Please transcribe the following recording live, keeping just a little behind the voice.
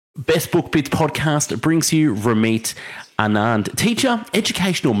Best Book Bits podcast brings you Ramita, Anand, teacher,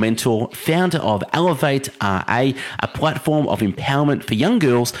 educational mentor, founder of Elevate RA, a platform of empowerment for young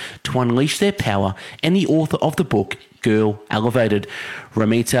girls to unleash their power, and the author of the book Girl Elevated.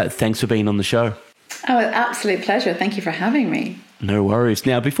 Ramita, thanks for being on the show. Oh, absolute pleasure. Thank you for having me. No worries.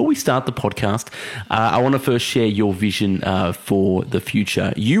 Now, before we start the podcast, I want to first share your vision for the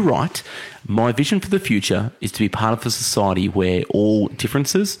future. You write, my vision for the future is to be part of a society where all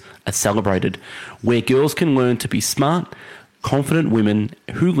differences are celebrated, where girls can learn to be smart, confident women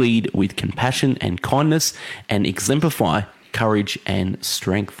who lead with compassion and kindness and exemplify courage and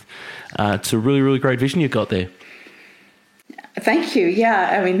strength. It's a really, really great vision you've got there. Thank you.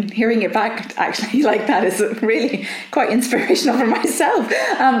 Yeah, I mean, hearing it back actually like that is really quite inspirational for myself.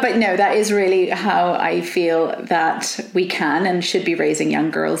 But no, that is really how I feel that we can and should be raising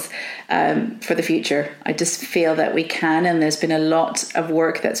young girls for the future. I just feel that we can, and there's been a lot of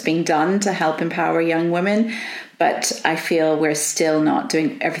work that's being done to help empower young women, but I feel we're still not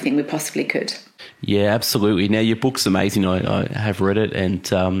doing everything we possibly could. Yeah, absolutely. Now, your book's amazing. I have read it, and,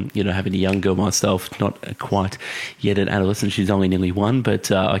 having a young girl myself, not quite yet an adolescent, she's only nearly one,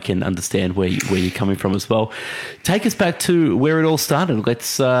 but I can understand where you're coming from as well. Take us back to where it all started.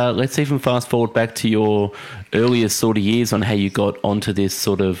 Let's even fast forward back to your earliest sort of years on how you got onto this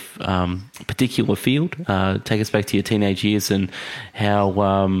sort of particular field. Take us back to your teenage years and how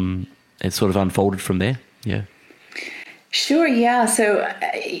it sort of unfolded from there. Yeah. Sure, yeah. So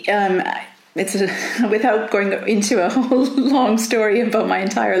it's without going into a whole long story about my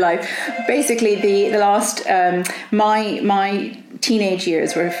entire life. Basically, the last my teenage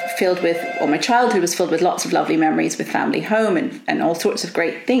years were filled with, or my childhood was filled with lots of lovely memories with family home and all sorts of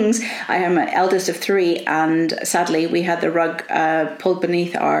great things. I am an eldest of three, and sadly, we had the rug pulled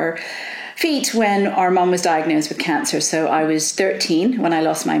beneath our feet when our mum was diagnosed with cancer. So I was 13 when I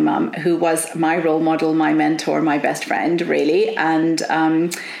lost my mum, who was my role model, my mentor, my best friend, really. And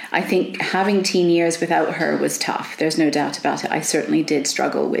I think having teen years without her was tough. There's no doubt about it. I certainly did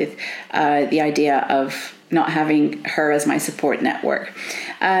struggle with the idea of not having her as my support network.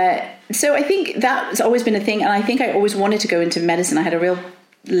 So I think that's always been a thing. And I think I always wanted to go into medicine. I had a real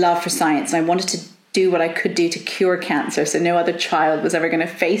love for science, and I wanted to do what I could do to cure cancer, so no other child was ever going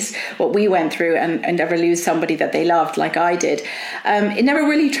to face what we went through and ever lose somebody that they loved like I did. It never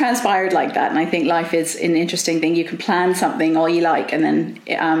really transpired like that, and I think life is an interesting thing. You can plan something all you like, and then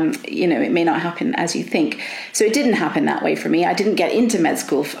it may not happen as you think. So it didn't happen that way for me. I didn't get into med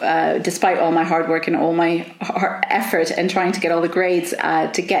school despite all my hard work and all my effort and trying to get all the grades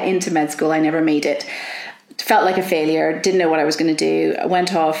to get into med school. I never made it. Felt like a failure, didn't know what I was going to do. I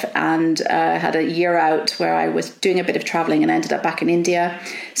went off and had a year out where I was doing a bit of traveling and ended up back in India,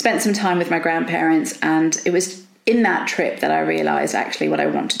 spent some time with my grandparents, and it was in that trip that I realized actually what I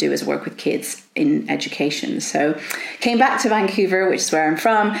want to do is work with kids in education. So came back to Vancouver, which is where I'm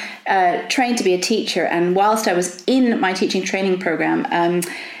from, trained to be a teacher, and whilst I was in my teaching training program,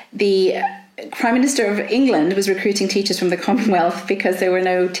 the Prime Minister of England was recruiting teachers from the Commonwealth because there were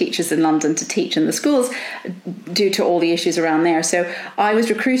no teachers in London to teach in the schools due to all the issues around there. So I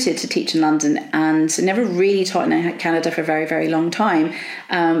was recruited to teach in London, and so never really taught in Canada for a very, very long time,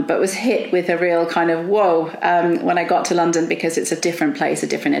 but was hit with a real kind of whoa when I got to London, because it's a different place, a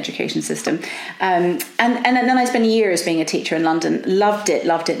different education system. And then I spent years being a teacher in London, loved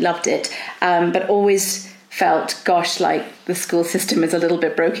it, but always felt, gosh, like the school system is a little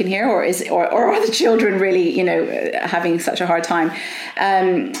bit broken here, or are the children really, having such a hard time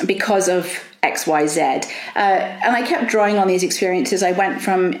because of XYZ. And I kept drawing on these experiences. I went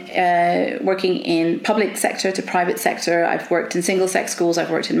from working in public sector to private sector. I've worked in single-sex schools.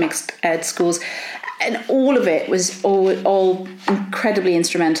 I've worked in mixed ed schools. And all of it was all incredibly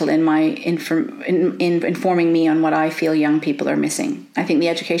instrumental in in informing me on what I feel young people are missing. I think the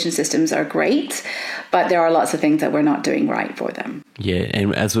education systems are great, but there are lots of things that we're not doing right for them. Yeah,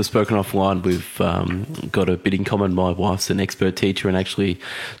 and as we've spoken offline, we've got a bit in common. My wife's an expert teacher and actually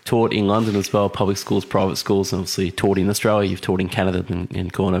taught in London as well, public schools, private schools, and obviously taught in Australia. You've taught in Canada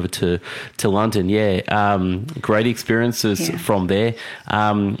and gone over to London. Yeah, great experiences from there.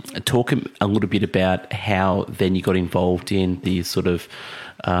 Talk a little bit about how then you got involved in the sort of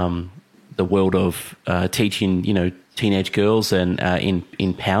the world of teaching, teenage girls and in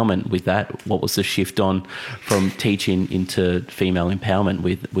empowerment with that. What was the shift on from teaching into female empowerment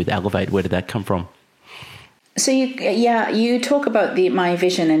with Elevate? Where did that come from? So you talk about my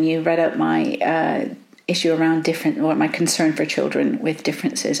vision, and you read out my issue around my concern for children with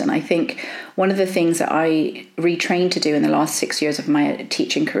differences. And I think one of the things that I retrained to do in the last 6 years of my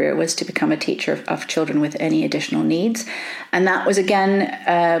teaching career was to become a teacher of children with any additional needs. And that was, again,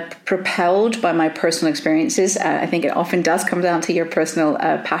 propelled by my personal experiences. I think it often does come down to your personal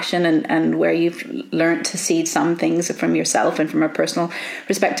passion and where you've learned to see some things from yourself and from a personal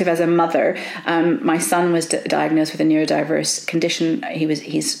perspective as a mother. My son was diagnosed with a neurodiverse condition.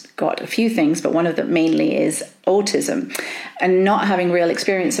 He's got a few things, but one of them mainly is autism. And not having real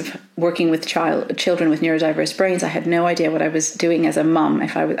experience of working with children with neurodiverse brains, I had no idea what I was doing as a mum.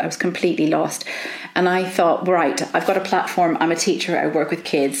 I was completely lost. And I thought, right, I've got a platform. I'm a teacher. I work with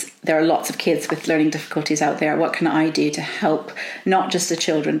kids. There are lots of kids with learning difficulties out there. What can I do to help not just the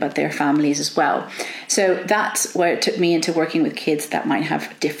children, but their families as well? So that's where it took me into working with kids that might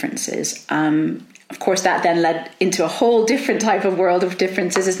have differences. Of course, that then led into a whole different type of world of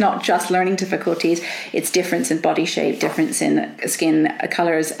differences. It's not just learning difficulties. It's difference in body shape, difference in skin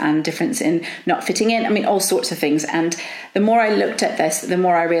colours, and difference in not fitting in. I mean, all sorts of things. And the more I looked at this, the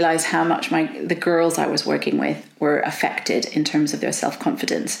more I realised how much the girls I was working with were affected in terms of their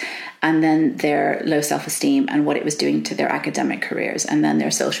self-confidence, and then their low self-esteem, and what it was doing to their academic careers, and then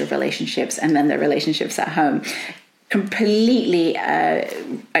their social relationships, and then their relationships at home. Completely,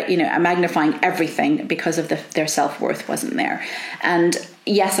 magnifying everything because of their self-worth wasn't there. And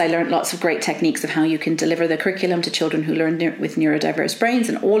yes, I learned lots of great techniques of how you can deliver the curriculum to children who learn with neurodiverse brains,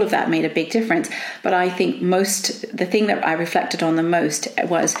 and all of that made a big difference. But I think the thing that I reflected on the most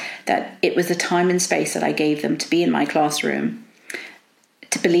was that it was the time and space that I gave them to be in my classroom,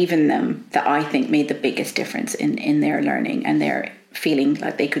 to believe in them, that I think made the biggest difference in their learning and their feeling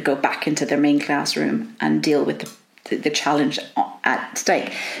like they could go back into their main classroom and deal with the challenge at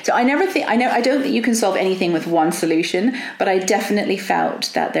stake. So I don't think you can solve anything with one solution, but I definitely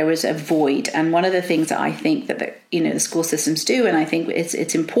felt that there was a void. And one of the things that I think that the school systems do, and I think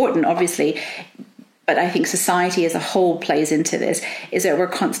it's important, obviously, but I think society as a whole plays into this, is that we're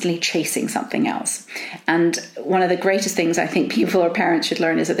constantly chasing something else. And one of the greatest things I think people or parents should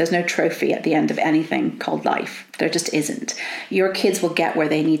learn is that there's no trophy at the end of anything called life. There just isn't. Your kids will get where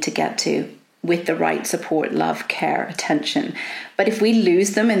they need to get to with the right support, love, care, attention. But if we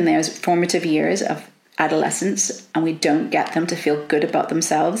lose them in those formative years of adolescence and we don't get them to feel good about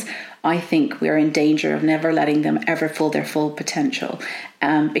themselves, I think we're in danger of never letting them ever feel their full potential,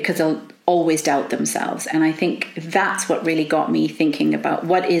 because they'll always doubt themselves. And I think that's what really got me thinking about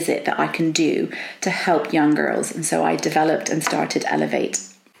what is it that I can do to help young girls. And so I developed and started Elevate.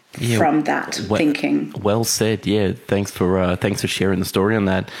 From that thinking. Well said. Yeah, thanks for sharing the story on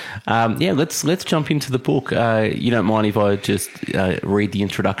that. Let's jump into the book. You don't mind if I just read the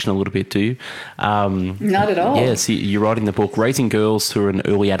introduction a little bit, do you? Not at all. Yes, you're writing the book. Raising girls who are in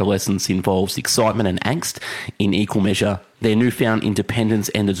early adolescence involves excitement and angst in equal measure. Their newfound independence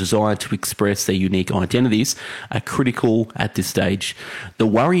and the desire to express their unique identities are critical at this stage. The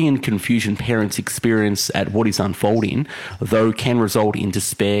worry and confusion parents experience at what is unfolding, though, can result in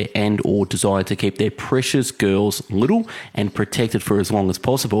despair and or desire to keep their precious girls little and protected for as long as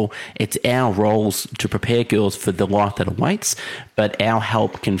possible. It's our roles to prepare girls for the life that awaits, but our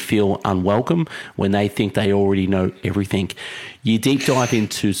help can feel unwelcome when they think they already know everything. You deep dive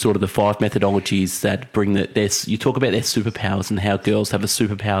into sort of the 5 methodologies that bring you talk about their superpowers and how girls have a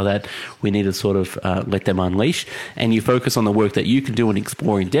superpower that we need to sort of let them unleash. And you focus on the work that you can do and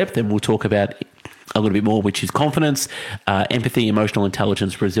explore in depth. And we'll talk about a little bit more, which is confidence, empathy, emotional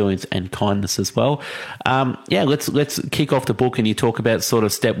intelligence, resilience, and kindness as well. Let's kick off the book, and you talk about sort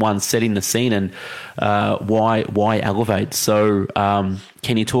of step 1, setting the scene, and why Elevate. So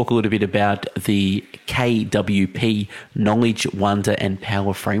can you talk a little bit about the KWP Knowledge, Wonder, and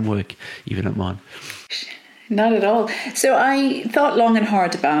Power Framework, if you don't mind? Not at all. So I thought long and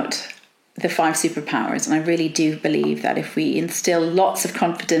hard about the 5 superpowers, and I really do believe that if we instill lots of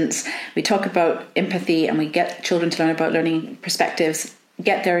confidence, we talk about empathy, and we get children to learn about learning perspectives,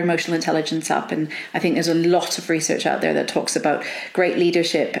 get their emotional intelligence up. And I think there's a lot of research out there that talks about great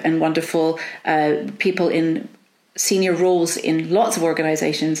leadership and wonderful people in senior roles in lots of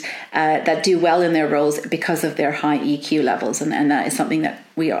organizations that do well in their roles because of their high EQ levels, and that is something that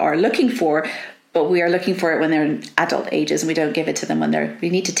we are looking for. But we are looking for it when they're in adult ages, and we don't give it to them when we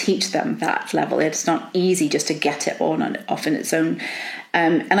need to teach them that level. It's not easy just to get it on and off in its own.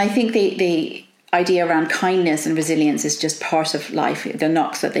 And I think the idea around kindness and resilience is just part of life. The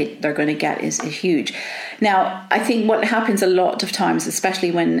knocks that they're going to get is huge. Now, I think what happens a lot of times,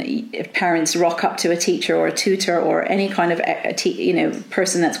 especially when parents rock up to a teacher or a tutor or any kind of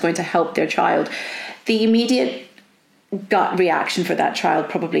person that's going to help their child, the immediate gut reaction for that child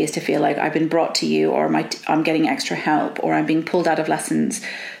probably is to feel like I've been brought to you, or I'm getting extra help, or I'm being pulled out of lessons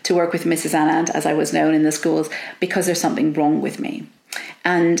to work with Mrs. Anand, as I was known in the schools, because there's something wrong with me.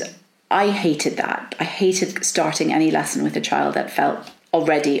 And I hated that. I hated starting any lesson with a child that felt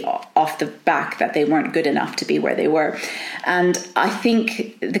already off the back that they weren't good enough to be where they were. And I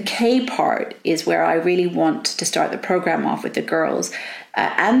think the K part is where I really want to start the program off with the girls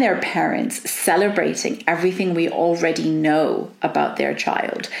and their parents celebrating everything we already know about their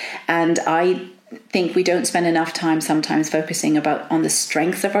child. And I think we don't spend enough time sometimes focusing on the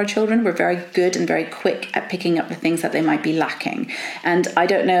strengths of our children. We're very good and very quick at picking up the things that they might be lacking. And I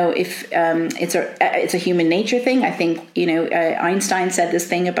don't know if it's a human nature thing. I think, Einstein said this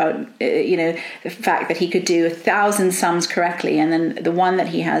thing about, the fact that he could do 1,000 sums correctly, and then the one that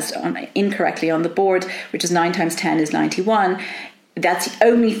he has incorrectly on the board, which is 9 times 10 is 91. That's the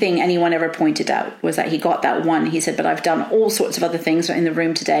only thing anyone ever pointed out, was that he got that one. He said, but I've done all sorts of other things in the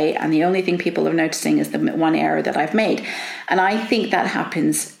room today, and the only thing people are noticing is the one error that I've made. And I think that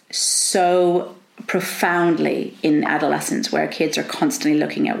happens so profoundly in adolescence, where kids are constantly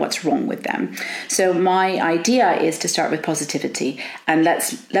looking at what's wrong with them. So my idea is to start with positivity, and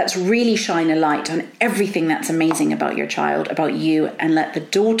let's really shine a light on everything that's amazing about your child, about you, and let the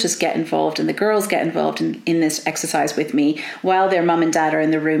daughters get involved and the girls get involved in this exercise with me, while their mum and dad are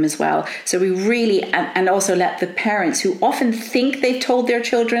in the room as well. So we really, and also let the parents, who often think they've told their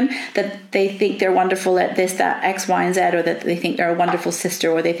children that they think they're wonderful at this, that, X, Y, and Z, or that they think they're a wonderful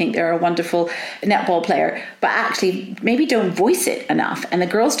sister, or they think they're a wonderful netball player, but actually maybe don't voice it enough. And the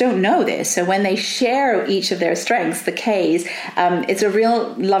girls don't know this. So when they share each of their strengths, the Ks, it's a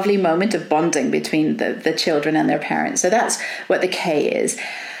real lovely moment of bonding between the children and their parents. So that's what the K is.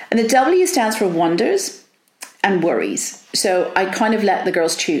 And the W stands for wonders and worries. So I kind of let the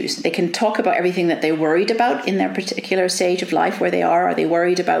girls choose. They can talk about everything that they're worried about in their particular stage of life where they are. Are they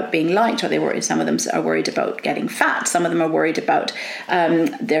worried about being light? Are they worried? Some of them are worried about getting fat. Some of them are worried about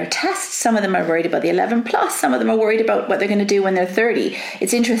their tests. Some of them are worried about the 11 plus. Some of them are worried about what they're going to do when they're 30.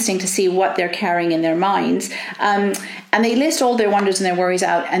 It's interesting to see what they're carrying in their minds. And they list all their wonders and their worries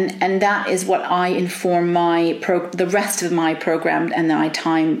out. And that is what I inform the rest of my program and my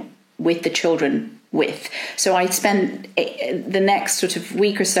time with the children with. So I spend the next sort of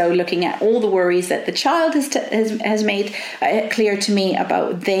week or so looking at all the worries that the child has made clear to me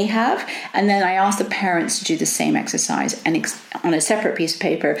about they have, and then I ask the parents to do the same exercise and on a separate piece of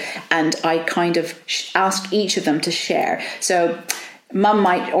paper, and I kind of ask each of them to share. So mum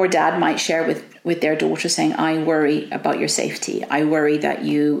might or dad might share with their daughter saying, I worry about your safety. I worry that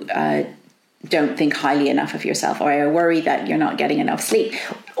you don't think highly enough of yourself, or I worry that you're not getting enough sleep,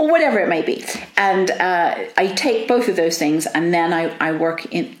 or whatever it may be. And I take both of those things, and then I work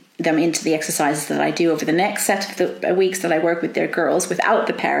them into the exercises that I do over the next set of the weeks that I work with their girls without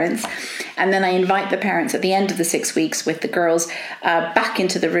the parents. And then I invite the parents at the end of the 6 weeks with the girls back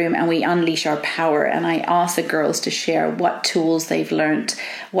into the room, and we unleash our power. And I ask the girls to share what tools they've learned,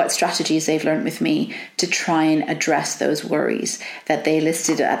 what strategies they've learned with me to try and address those worries that they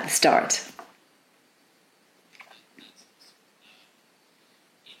listed at the start.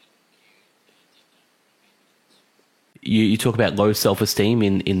 You talk about low self-esteem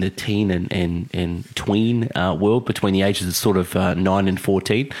in the teen and tween world between the ages of sort of 9 and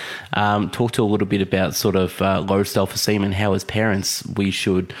 14. Talk to a little bit about sort of low self-esteem and how as parents we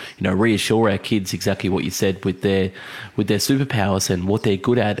should reassure our kids exactly what you said with their superpowers and what they're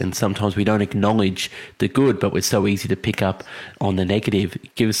good at. And sometimes we don't acknowledge the good, but we're so easy to pick up on the negative.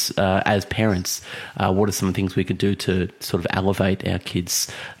 Give us as parents what are some things we could do to sort of elevate our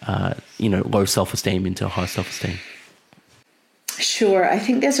kids low self-esteem into high self-esteem? Sure. I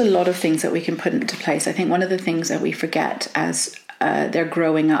think there's a lot of things that we can put into place. I think one of the things that we forget as they're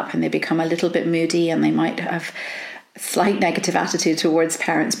growing up and they become a little bit moody, and they might have a slight negative attitude towards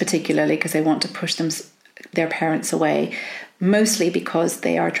parents, particularly because they want to push their parents away, mostly because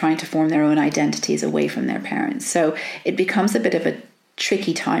they are trying to form their own identities away from their parents. So it becomes a bit of a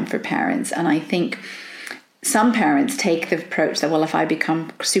tricky time for parents. And I think some parents take the approach that, well, if I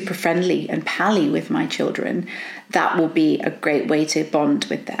become super friendly and pally with my children, that will be a great way to bond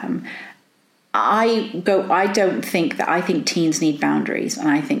with them. I think teens need boundaries, and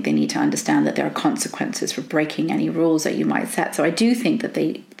I think they need to understand that there are consequences for breaking any rules that you might set. So I do think that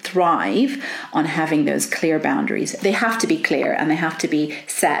they thrive on having those clear boundaries. They have to be clear, and they have to be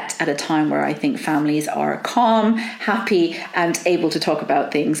set at a time where I think families are calm, happy, and able to talk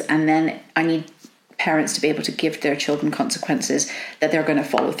about things. And then I need parents to be able to give their children consequences that they're going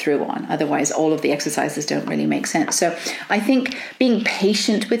to follow through on. Otherwise, all of the exercises don't really make sense. So I think being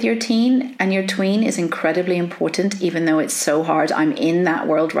patient with your teen and your tween is incredibly important, even though it's so hard. I'm in that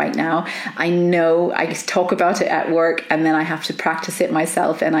world right now. I know I talk about it at work and then I have to practice it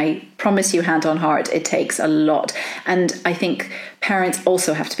myself. And I promise you, hand on heart, it takes a lot. And I think parents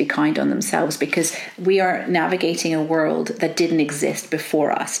also have to be kind on themselves, because we are navigating a world that didn't exist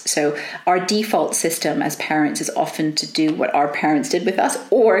before us. So our default system as parents is often to do what our parents did with us,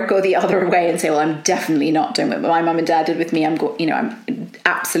 or go the other way and say, well, I'm definitely not doing what my mum and dad did with me. I'm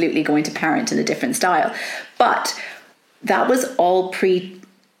absolutely going to parent in a different style. But that was all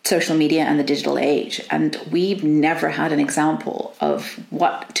pre-social media and the digital age. And we've never had an example of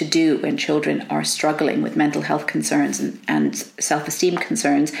what to do when children are struggling with mental health concerns and self-esteem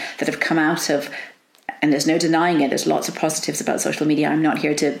concerns that have come out of, and there's no denying it, there's lots of positives about social media. I'm not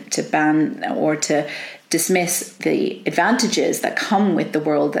here to ban or to dismiss the advantages that come with the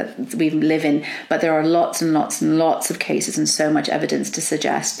world that we live in, but there are lots and lots and lots of cases and so much evidence to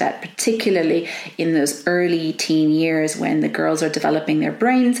suggest that, particularly in those early teen years when the girls are developing their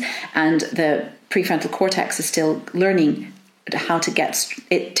brains and the prefrontal cortex is still learning how to get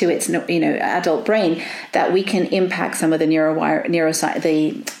it to its adult brain, that we can impact some of the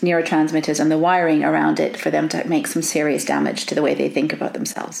neurotransmitters and the wiring around it for them to make some serious damage to the way they think about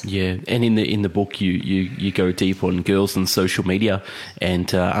themselves. Yeah, and in the book you go deep on girls and social media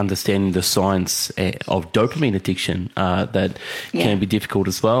and understanding the science of dopamine addiction that can be difficult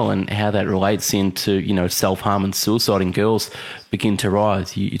as well, and how that relates into self-harm and suicide in girls begin to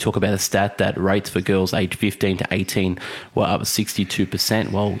rise. You talk about a stat that rates for girls aged 15 to 18 were up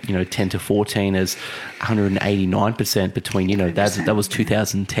 62%, while 10 to 14 is 189% between that was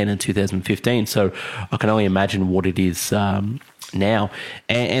 2010 and 2015. So I can only imagine what it is now.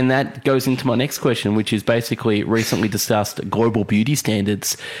 And that goes into my next question, which is basically recently discussed global beauty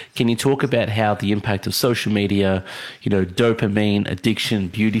standards. Can you talk about how the impact of social media, dopamine addiction,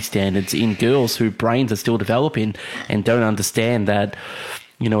 beauty standards in girls whose brains are still developing and don't understand that,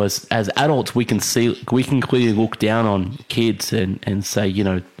 as adults, we can clearly look down on kids and say,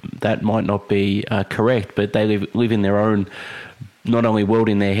 that might not be correct, but they live in their own, not only world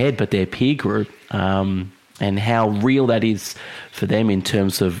in their head, but their peer group, and how real that is for them in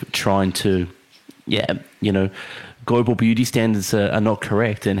terms of trying to, global beauty standards are not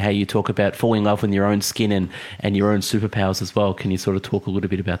correct, and how you talk about falling in love with your own skin and your own superpowers as well. Can you sort of talk a little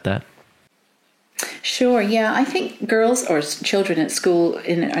bit about that? Sure, yeah. I think girls or children at school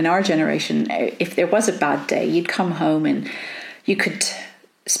in our generation, if there was a bad day, you'd come home and you could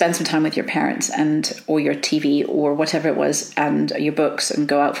spend some time with your parents or your TV or whatever it was, and your books, and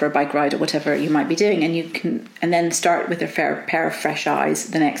go out for a bike ride or whatever you might be doing, and then start with a fair pair of fresh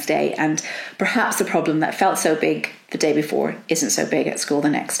eyes the next day, and perhaps the problem that felt so big the day before isn't so big at school the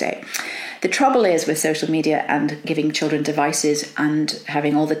next day. The trouble is with social media and giving children devices and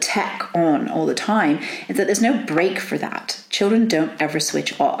having all the tech on all the time is that there's no break for that. Children don't ever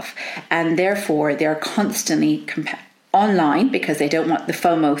switch off, and therefore they're constantly online because they don't want the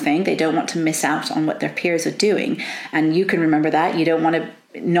FOMO thing. They don't want to miss out on what their peers are doing. And you can remember that. You don't want to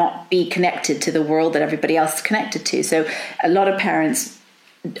not be connected to the world that everybody else is connected to. So a lot of parents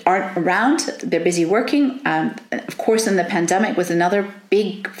aren't around. They're busy working. Of course, in the pandemic was another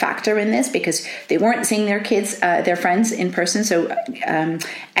big factor in this, because they weren't seeing their kids, their friends in person. So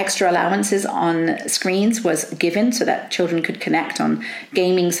extra allowances on screens was given so that children could connect on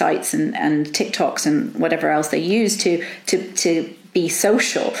gaming sites and TikToks and whatever else they use to be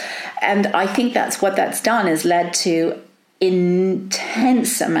social. And I think that's what that's done, is led to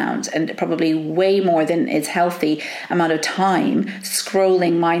intense amount, and probably way more than is healthy amount of time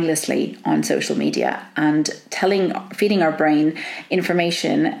scrolling mindlessly on social media and feeding our brain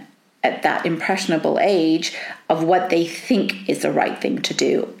information at that impressionable age of what they think is the right thing to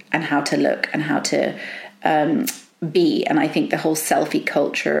do and how to look and how to be. And I think the whole selfie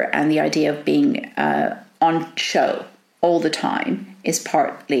culture and the idea of being on show all the time is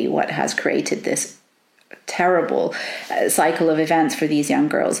partly what has created this terrible cycle of events for these young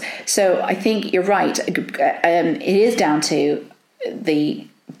girls. So I think you're right. It is down to the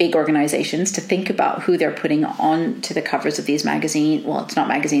big organizations to think about who they're putting on to the covers of these magazines. Well, it's not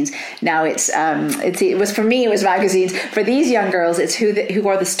magazines now. It was for me. It was magazines. For these young girls, it's who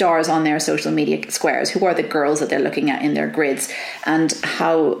are the stars on their social media squares. Who are the girls that they're looking at in their grids, and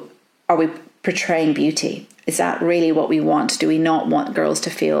how are we portraying beauty? Is that really what we want? Do we not want girls to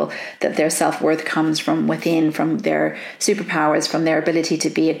feel that their self-worth comes from within, from their superpowers, from their ability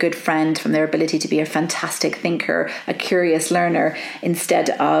to be a good friend, from their ability to be a fantastic thinker, a curious learner, instead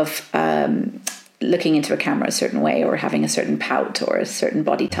of looking into a camera a certain way or having a certain pout or a certain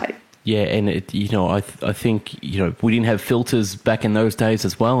body type. Yeah, and I think we didn't have filters back in those days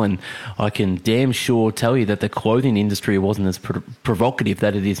as well, and I can damn sure tell you that the clothing industry wasn't as provocative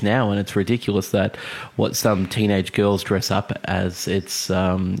that it is now, and it's ridiculous that what some teenage girls dress up as. It's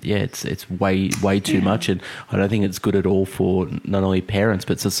way too much, and I don't think it's good at all for not only parents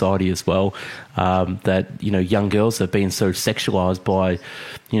but society as well. That young girls have been so sexualized by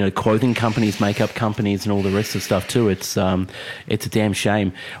clothing companies, makeup companies, and all the rest of stuff too. It's a damn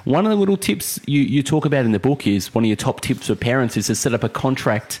shame. One of the little tips you talk about in the book is one of your top tips for parents is to set up a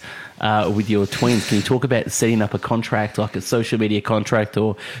contract with your twins. Can you talk about setting up a contract, like a social media contract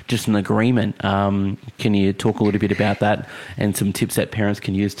or just an agreement? Can you talk a little bit about that and some tips that parents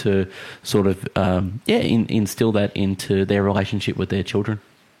can use to sort of instill that into their relationship with their children?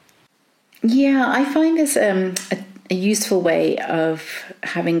 Yeah, I find this a useful way of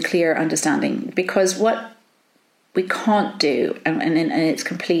having clear understanding, because what we can't do, and it's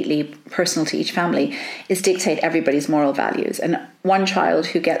completely personal to each family, is dictate everybody's moral values. And one child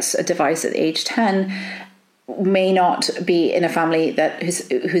who gets a device at age 10 may not be in a family that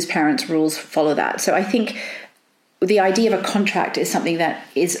whose parents' rules follow that. So I think the idea of a contract is something that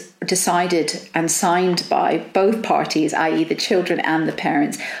is decided and signed by both parties, i.e. the children and the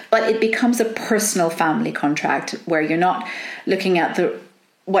parents, but it becomes a personal family contract where you're not looking at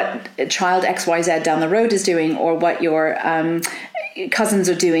what child XYZ down the road is doing, or what your cousins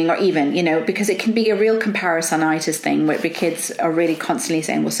are doing, or even, because it can be a real comparisonitis thing where the kids are really constantly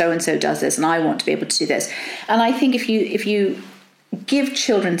saying, well, so-and-so does this and I want to be able to do this. And I think if you give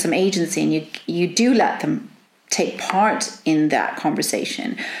children some agency and you do let them take part in that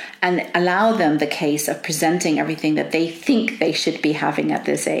conversation and allow them the case of presenting everything that they think they should be having at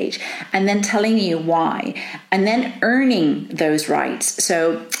this age, and then telling you why, and then earning those rights.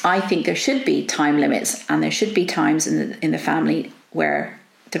 So I think there should be time limits, and there should be times in the family where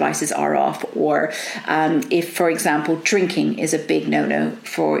devices are off, or if, for example, drinking is a big no-no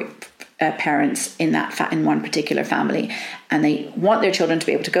for parents in one particular family, and they want their children to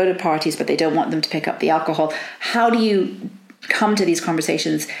be able to go to parties, but they don't want them to pick up the alcohol. How do you come to these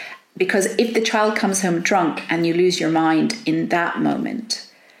conversations? Because if the child comes home drunk and you lose your mind in that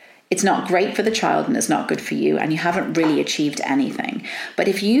moment, it's not great for the child and it's not good for you, and you haven't really achieved anything. But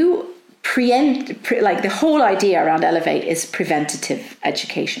if you like the whole idea around Elevate is preventative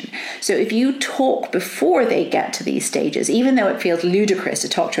education. So if you talk before they get to these stages, even though it feels ludicrous to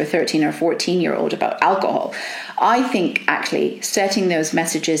talk to a 13 or 14-year-old about alcohol, I think actually setting those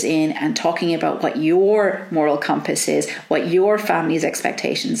messages in and talking about what your moral compass is, what your family's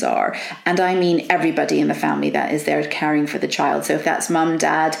expectations are, and I mean everybody in the family that is there caring for the child. So if that's mum,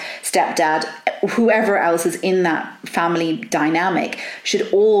 dad, stepdad, whoever else is in that family dynamic, should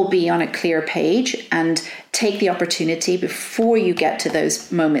all be on a clear page and take the opportunity before you get to those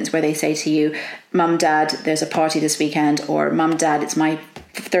moments where they say to you, mum, dad, there's a party this weekend, or mum, dad, it's my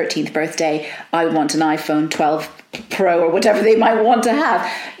 13th birthday, I want an iPhone 12 Pro, or whatever they might want to have.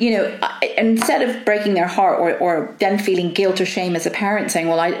 Instead of breaking their heart or then feeling guilt or shame as a parent saying,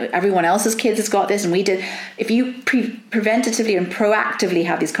 well, everyone else's kids has got this and we did. If you preventatively and proactively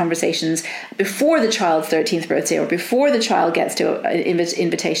have these conversations before the child's 13th birthday, or before the child gets to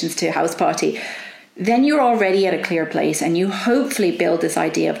invitations to a house party, then you're already at a clear place, and you hopefully build this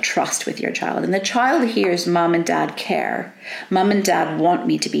idea of trust with your child. And the child hears mum and dad care. Mum and dad want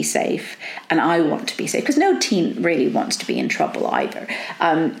me to be safe, and I want to be safe, because no teen really wants to be in trouble either.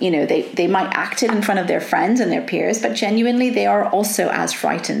 They might act it in front of their friends and their peers, but genuinely they are also as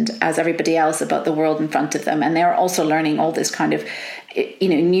frightened as everybody else about the world in front of them. And they're also learning all this kind of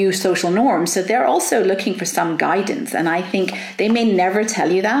new social norms. So they're also looking for some guidance. And I think they may never tell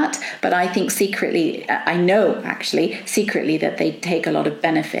you that, but I think secretly, I know actually secretly, that they take a lot of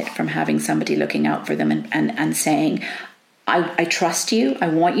benefit from having somebody looking out for them and saying, I trust you. I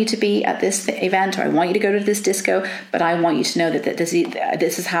want you to be at this event, or I want you to go to this disco, but I want you to know that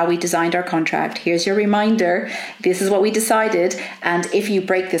this is how we designed our contract. Here's your reminder. This is what we decided. And if you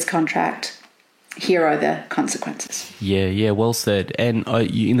break this contract, here are the consequences. Yeah, well said. And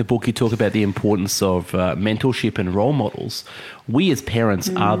in the book, you talk about the importance of mentorship and role models. We as parents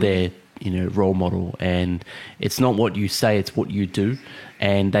are their role model, and it's not what you say, it's what you do.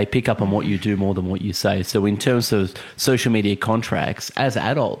 And they pick up on what you do more than what you say. So in terms of social media contracts, as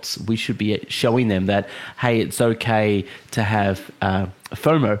adults, we should be showing them that, hey, it's okay to have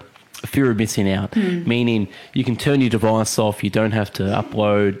FOMO, fear of missing out, meaning you can turn your device off, you don't have to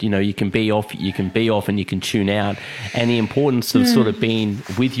upload, you can be off and you can tune out. And the importance of sort of being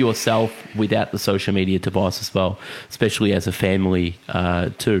with yourself without the social media device as well, especially as a family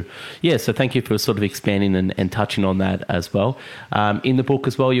too. Yeah, so thank you for sort of expanding and touching on that as well. In the book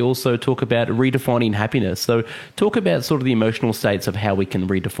as well, you also talk about redefining happiness. So talk about sort of the emotional states of how we can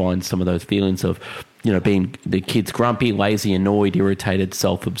redefine some of those feelings of being the kids grumpy, lazy, annoyed, irritated,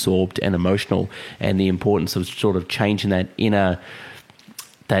 self-absorbed and emotional, and the importance of sort of changing that inner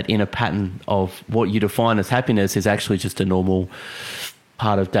pattern of what you define as happiness is actually just a normal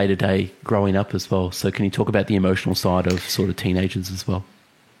part of day-to-day growing up as well. So can you talk about the emotional side of sort of teenagers as well?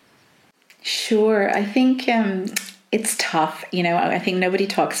 Sure. I think it's tough. I think nobody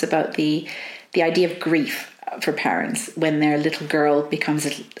talks about the idea of grief for parents when their little girl becomes a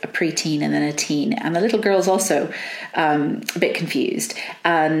preteen and then a teen. And the little girl's also a bit confused.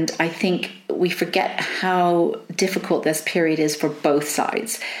 And I think we forget how difficult this period is for both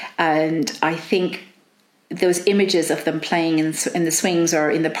sides. And I think those images of them playing in the swings or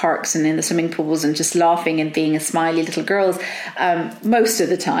in the parks and in the swimming pools and just laughing and being a smiley little girls most of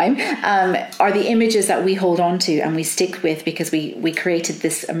the time are the images that we hold on to and we stick with because we created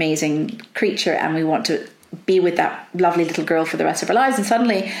this amazing creature and we want to be with that lovely little girl for the rest of our lives. And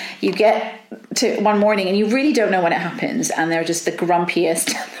suddenly you get to one morning and you really don't know when it happens and they're just the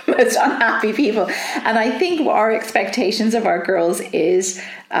grumpiest, most unhappy people. And I think our expectations of our girls is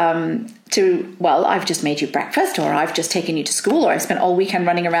I've just made you breakfast, or I've just taken you to school, or I spent all weekend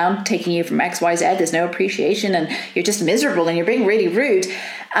running around taking you from XYZ. There's no appreciation and you're just miserable and you're being really rude.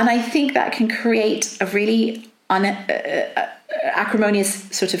 And I think that can create a really acrimonious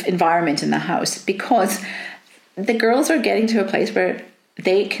sort of environment in the house because the girls are getting to a place where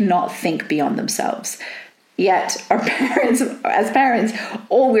they cannot think beyond themselves. Yet our parents, as parents,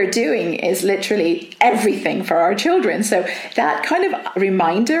 all we're doing is literally everything for our children. So that kind of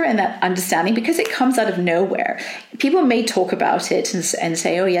reminder and that understanding, because it comes out of nowhere. People may talk about it and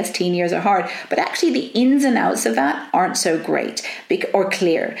say, oh yes, teen years are hard, but actually the ins and outs of that aren't so great or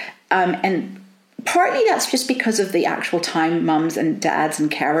clear. And partly that's just because of the actual time mums and dads and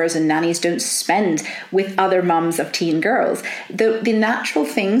carers and nannies don't spend with other mums of teen girls. The natural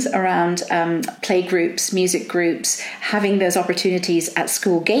things around play groups, music groups, having those opportunities at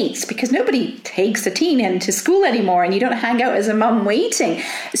school gates, because nobody takes a teen into school anymore and you don't hang out as a mum waiting.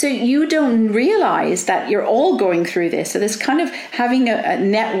 So you don't realize that you're all going through this. So this kind of having a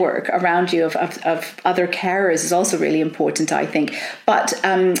network around you of other carers is also really important, I think. But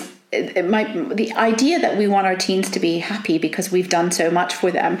the idea that we want our teens to be happy because we've done so much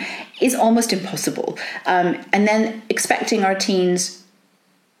for them is almost impossible. And then expecting our teens,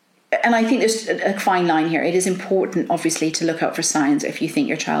 and I think there's a fine line here. It is important, obviously, to look out for signs if you think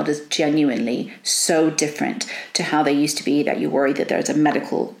your child is genuinely so different to how they used to be that you worry that there's a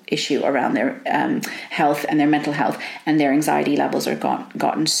medical issue around their health and their mental health and their anxiety levels are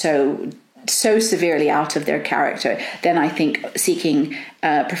gotten so severely out of their character, then I think seeking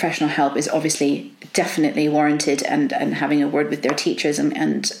professional help is obviously definitely warranted, and having a word with their teachers and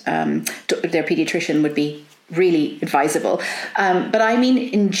their pediatrician would be really advisable. But I mean,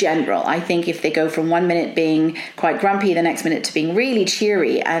 in general, I think if they go from 1 minute being quite grumpy, the next minute to being really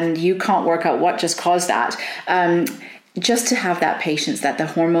cheery, and you can't work out what just caused that, just to have that patience that the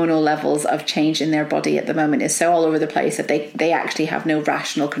hormonal levels of change in their body at the moment is so all over the place that they actually have no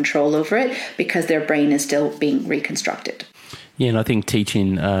rational control over it because their brain is still being reconstructed. Yeah, and I think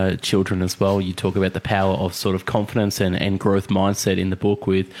teaching children as well, you talk about the power of sort of confidence and growth mindset in the book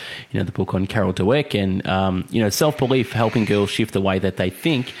with, the book on Carol Dweck, and, self-belief, helping girls shift the way that they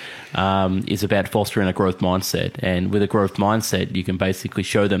think is about fostering a growth mindset. And with a growth mindset, you can basically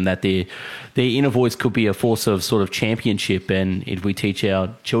show them that their inner voice could be a force of sort of championship. And if we teach our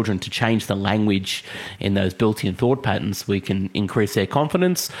children to change the language in those built-in thought patterns, we can increase their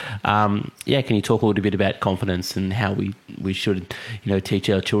confidence. Can you talk a little bit about confidence and how we should, teach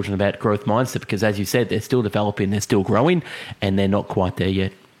our children about growth mindset? Because as you said, they're still developing, they're still growing, and they're not quite there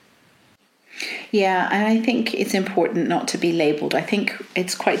yet. Yeah, and I think it's important not to be labelled. I think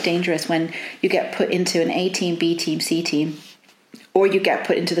it's quite dangerous when you get put into an A team, B team, C team, or you get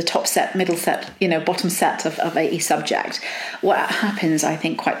put into the top set, middle set, bottom set of a subject. What happens, I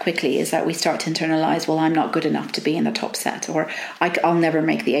think, quite quickly is that we start to internalise, well, I'm not good enough to be in the top set, or I'll never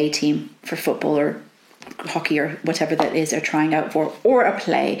make the A team for football or hockey or whatever that is they're trying out for, or a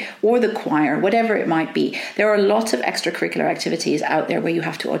play, or the choir, whatever it might be. There are lots of extracurricular activities out there where you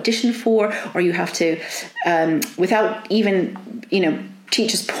have to audition for, or you have to, without even,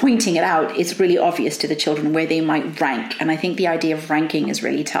 teachers pointing it out, it's really obvious to the children where they might rank. And I think the idea of ranking is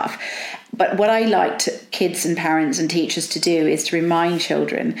really tough. But what I like kids and parents and teachers to do is to remind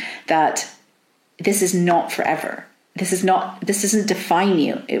children that this is not forever. This doesn't define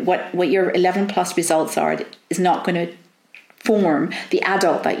you. What your 11 plus results are is not going to form the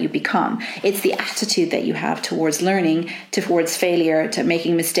adult that you become. It's the attitude that you have towards learning, towards failure, to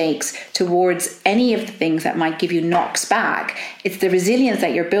making mistakes, towards any of the things that might give you knocks back. It's the resilience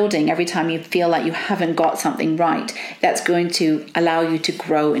that you're building every time you feel like you haven't got something right that's going to allow you to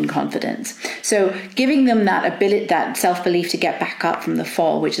grow in confidence. So giving them that ability, that self-belief to get back up from the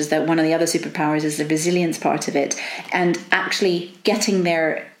fall, which is that one of the other superpowers is the resilience part of it, and actually getting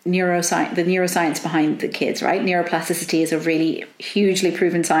their the neuroscience behind the kids, right? Neuroplasticity is a really hugely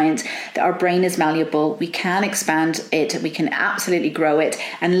proven science that our brain is malleable. We can expand it. We can absolutely grow it,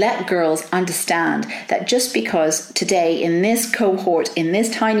 and let girls understand that just because today in this cohort, in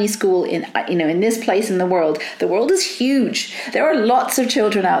this tiny school, in this place in the world is huge. There are lots of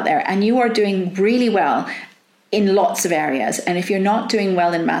children out there, and you are doing really well in lots of areas. And if you're not doing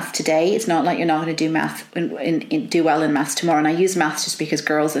well in math today, it's not like you're not going to do math do well in maths tomorrow. And I use maths just because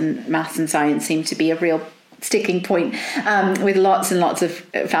girls and maths and science seem to be a real sticking point with lots and lots of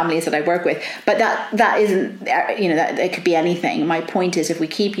families that I work with. But that isn't, that it could be anything. My point is, if we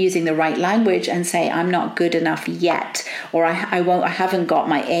keep using the right language and say, I'm not good enough yet, or I haven't got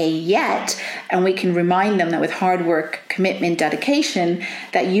my A yet, and we can remind them that with hard work, commitment, dedication,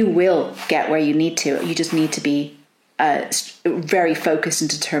 that you will get where you need to. You just need to be very focused and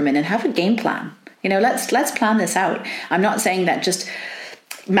determined and have a game plan. Let's plan this out. I'm not saying that just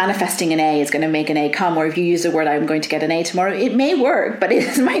manifesting an A is going to make an A come, or if you use the word I'm going to get an A tomorrow, it may work, but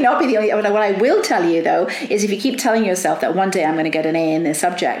it might not be the only. What I will tell you though is, if you keep telling yourself that one day I'm going to get an A in this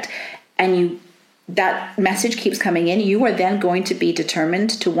subject, and that message keeps coming in, you are then going to be determined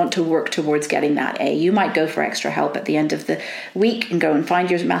to want to work towards getting that A. You might go for extra help at the end of the week and go and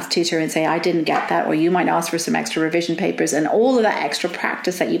find your math tutor and say, I didn't get that. Or you might ask for some extra revision papers, and all of that extra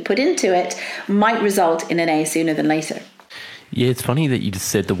practice that you put into it might result in an A sooner than later. Yeah, it's funny that you just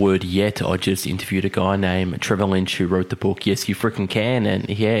said the word yet. I just interviewed a guy named Trevor Lynch who wrote the book Yes You Frickin' Can, and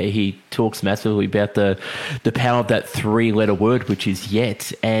he talks massively about the power of that 3-letter word, which is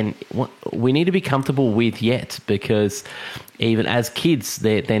yet. And we need to be comfortable with yet, because even as kids,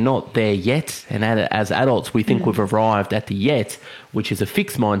 they're not there yet, and as adults, we think we've arrived at the yet, which is a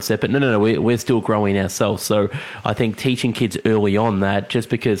fixed mindset. But no, we're still growing ourselves. So I think teaching kids early on that just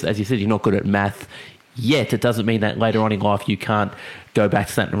because, as you said, you're not good at math yet, it doesn't mean that later on in life you can't go back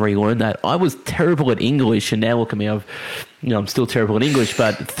to that and relearn that. I was terrible at English, and now look at me, I'm still terrible at English,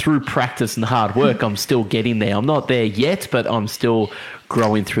 but through practice and hard work, I'm still getting there. I'm not there yet, but I'm still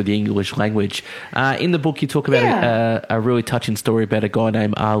growing through the English language. In the book, you talk about a really touching story about a guy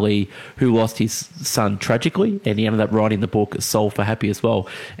named Ali who lost his son tragically, and he ended up writing the book Solve for Happy as well,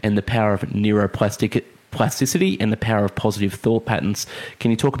 and the power of neuroplasticity and the power of positive thought patterns.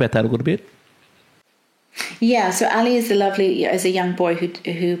 Can you talk about that a little bit? Yeah, so Ali is a young boy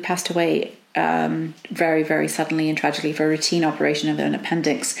who passed away very, very suddenly and tragically for a routine operation of an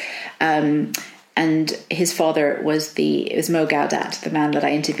appendix. And his father was Mo Gaudat, the man that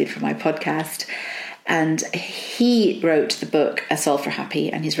I interviewed for my podcast. And he wrote the book A Solve for Happy,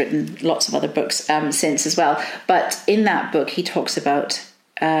 and he's written lots of other books since as well. But in that book, he talks about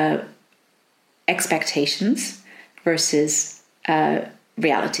expectations versus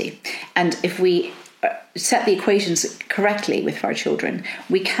reality. And if we set the equations correctly with our children,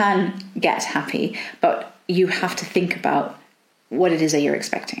 we can get happy, but you have to think about what it is that you're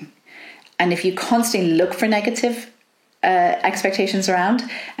expecting. And if you constantly look for negative expectations around,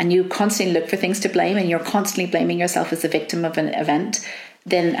 and you constantly look for things to blame, and you're constantly blaming yourself as the victim of an event,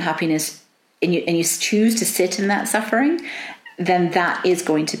 then happiness, and you choose to sit in that suffering, then that is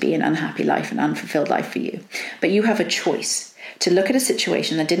going to be an unhappy life, an unfulfilled life for you. But you have a choice to look at a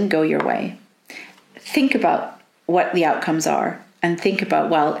situation that didn't go your way, think about what the outcomes are, and think about,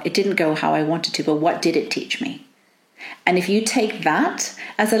 well, it didn't go how I wanted to, but what did it teach me? And if you take that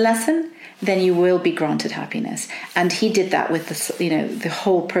as a lesson, then you will be granted happiness. And he did that with the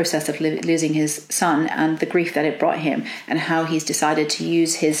whole process of losing his son and the grief that it brought him, and how he's decided to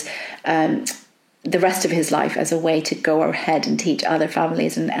use his the rest of his life as a way to go ahead and teach other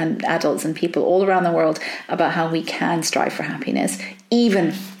families and adults and people all around the world about how we can strive for happiness,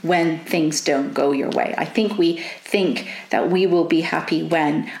 even when things don't go your way. I think we think that we will be happy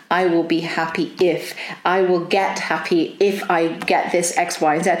when, I will be happy if, I will get happy if I get this X,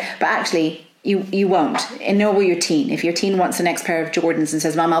 Y, and Z. But actually, You won't, and nor will your teen. If your teen wants the next pair of Jordans and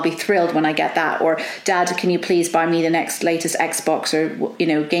says, "Mom, I'll be thrilled when I get that," or "Dad, can you please buy me the next latest Xbox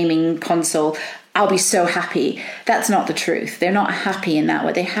or gaming console? I'll be so happy." That's not the truth. They're not happy in that.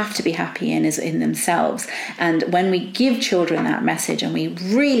 What they have to be happy in is in themselves. And when we give children that message and we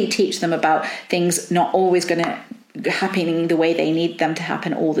really teach them about things not always going to happening the way they need them to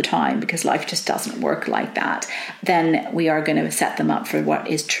happen all the time, because life just doesn't work like that, then we are going to set them up for what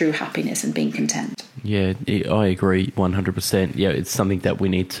is true happiness and being content. Yeah, I agree 100%. Yeah, it's something that we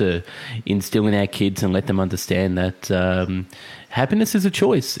need to instill in our kids and let them understand that happiness is a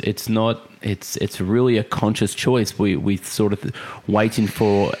choice. It's not. It's really a conscious choice. We sort of waiting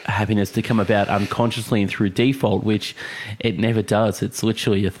for happiness to come about unconsciously and through default, which it never does. It's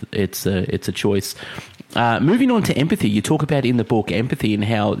literally it's a choice. Moving on to empathy, you talk about in the book empathy and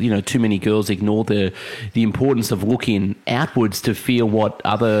how too many girls ignore the importance of looking outwards to feel what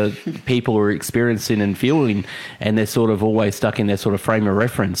other people are experiencing and feeling, and they're sort of always stuck in their sort of frame of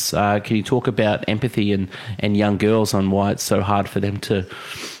reference. Can you talk about empathy and young girls on why it's so hard for them to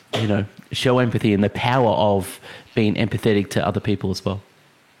show empathy and the power of being empathetic to other people as well?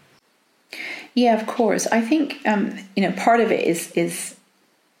 Yeah, of course. I think part of it is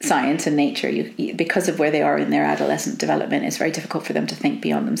science and nature. Because of where they are in their adolescent development, it's very difficult for them to think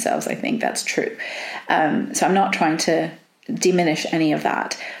beyond themselves. I think that's true. So I'm not trying to diminish any of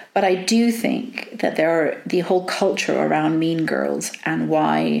that, but I do think that the whole culture around mean girls and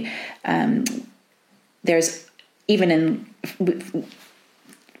why there's even in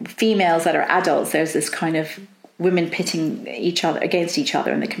females that are adults, there's this kind of women pitting each other against each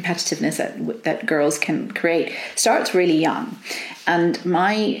other, and the competitiveness that girls can create starts really young. And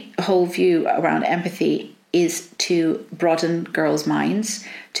my whole view around empathy is to broaden girls' minds,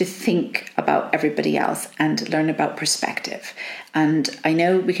 to think about everybody else and learn about perspective. And I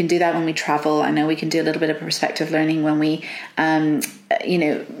know we can do that when we travel. I know we can do a little bit of perspective learning when we,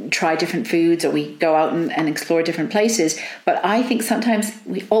 try different foods, or we go out and explore different places. But I think sometimes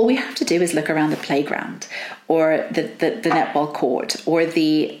all we have to do is look around the playground or the netball court or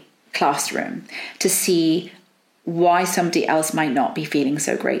the classroom to see why somebody else might not be feeling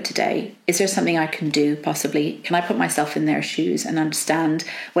so great today. Is there something I can do possibly? Can I put myself in their shoes and understand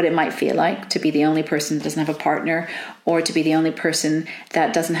what it might feel like to be the only person that doesn't have a partner, or to be the only person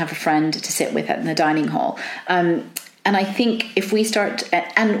that doesn't have a friend to sit with in the dining hall? And I think if we start,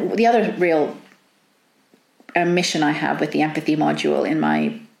 and the other real mission I have with the empathy module in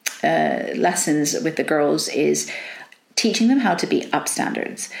my lessons with the girls is teaching them how to be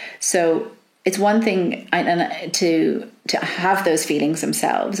upstanders. So it's one thing to have those feelings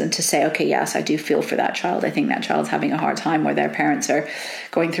themselves and to say, okay, yes, I do feel for that child. I think that child's having a hard time, where their parents are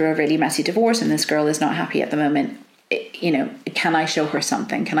going through a really messy divorce and this girl is not happy at the moment. Can I show her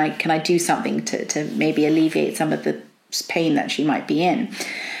something? Can I do something to maybe alleviate some of the pain that she might be in?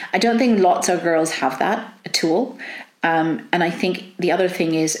 I don't think lots of girls have that tool. And I think the other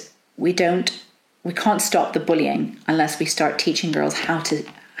thing is we can't stop the bullying unless we start teaching girls how to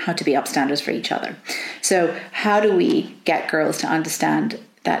be upstanders for each other. So how do we get girls to understand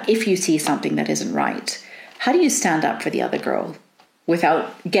that if you see something that isn't right, how do you stand up for the other girl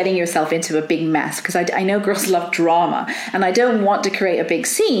without getting yourself into a big mess? Because I know girls love drama, and I don't want to create a big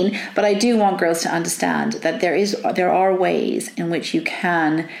scene, but I do want girls to understand that there are ways in which you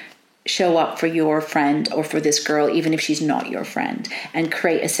can show up for your friend or for this girl, even if she's not your friend, and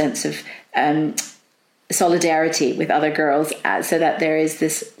create a sense of solidarity with other girls, so that there is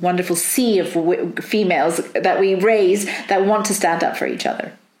this wonderful sea of females that we raise that want to stand up for each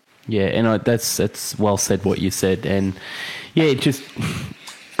other. Yeah, and that's well said what you said. And yeah, just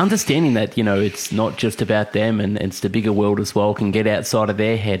understanding that, it's not just about them, and it's the bigger world as well, can get outside of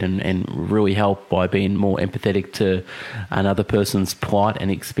their head and really help by being more empathetic to another person's plight and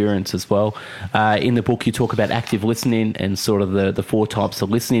experience as well. In the book, you talk about active listening and sort of the 4 types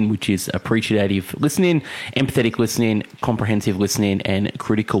of listening, which is appreciative listening, empathetic listening, comprehensive listening, and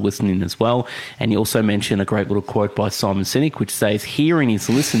critical listening as well. And you also mention a great little quote by Simon Sinek, which says, "Hearing is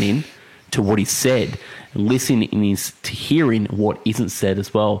listening to what is said. Listening is to hearing what isn't said"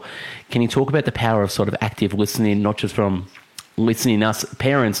 as well. Can you talk about the power of sort of active listening, not just from listening, us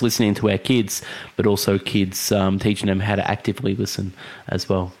parents listening to our kids, but also kids teaching them how to actively listen as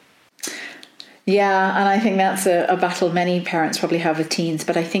well? Yeah, and I think that's a battle many parents probably have with teens.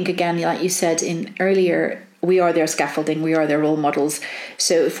 But I think, again, like you said in earlier, we are their scaffolding, we are their role models.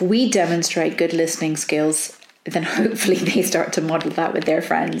 So if we demonstrate good listening skills, then hopefully they start to model that with their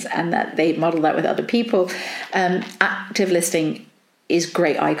friends, and that they model that with other people. Active listening is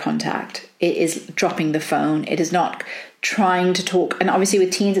great eye contact. It is dropping the phone. It is not trying to talk. And obviously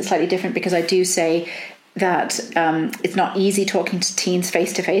with teens, it's slightly different, because I do say that it's not easy talking to teens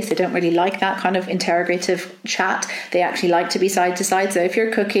face to face. They don't really like that kind of interrogative chat. They actually like to be side to side. So if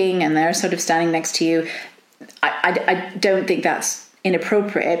you're cooking and they're sort of standing next to you, I don't think that's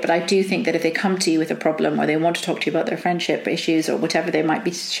inappropriate, but I do think that if they come to you with a problem, or they want to talk to you about their friendship issues or whatever they might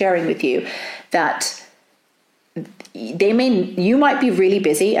be sharing with you, that you might be really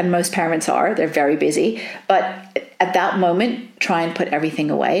busy, and most parents are, they're very busy, but at that moment, try and put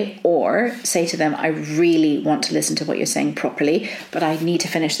everything away, or say to them, I really want to listen to what you're saying properly, but I need to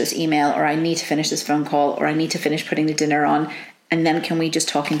finish this email, or I need to finish this phone call, or I need to finish putting the dinner on, and then can we just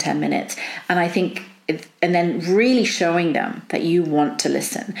talk in 10 minutes? And I think, and then really showing them that you want to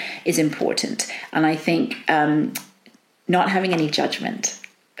listen is important. And I think not having any judgment.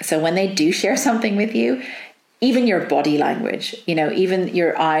 So when they do share something with you, even your body language, even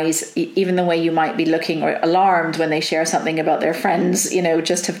your eyes, even the way you might be looking or alarmed when they share something about their friends,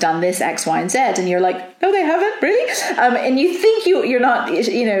 just have done this X, Y, and Z, and you're like, no, they haven't, really? And you think you're not,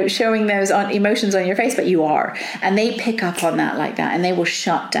 showing those emotions on your face, but you are. And they pick up on that like that, and they will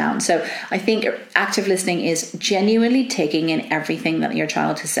shut down. So I think active listening is genuinely taking in everything that your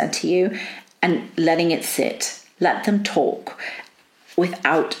child has said to you and letting it sit. Let them talk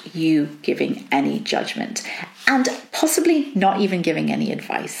without you giving any judgment, and possibly not even giving any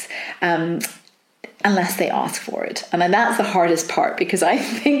advice, unless they ask for it. And then that's the hardest part, because I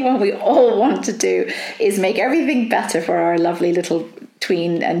think what we all want to do is make everything better for our lovely little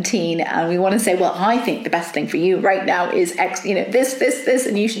tween and teen, and we want to say, well, I think the best thing for you right now is X, this,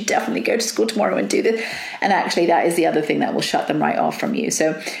 and you should definitely go to school tomorrow and do this. And actually that is the other thing that will shut them right off from you.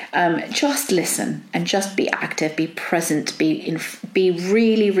 So just listen and just be active, be present, be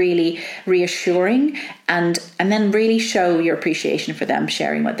really, really reassuring, and then really show your appreciation for them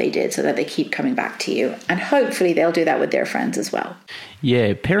sharing what they did, so that they keep coming back to you. And hopefully they'll do that with their friends as well.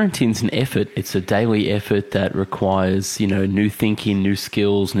 Yeah, parenting's an effort. It's a daily effort that requires, new thinking, new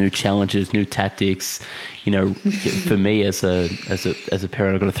skills, new challenges, new tactics. For me as a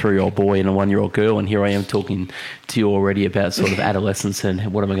parent, I've got a 3-year-old boy and a 1-year-old girl, and here I am talking to you already about sort of adolescence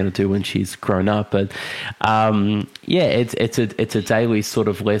and what am I going to do when she's grown up. But it's a daily sort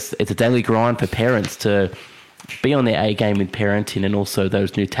of it's a daily grind for parents to be on their A game with parenting, and also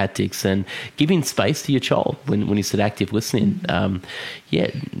those new tactics, and giving space to your child when you said active listening.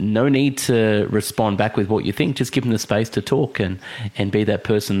 No need to respond back with what you think. Just give them the space to talk and be that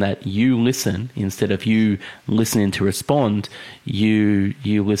person that you listen, instead of you listening to respond. You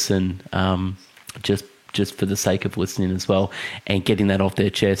listen just for the sake of listening as well, and getting that off their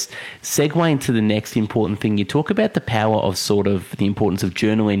chest. Segueing to the next important thing, you talk about the power of sort of the importance of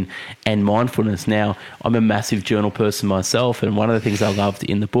journaling and mindfulness. Now, I'm a massive journal person myself, and one of the things I loved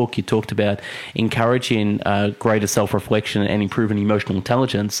in the book, you talked about encouraging greater self-reflection and improving emotional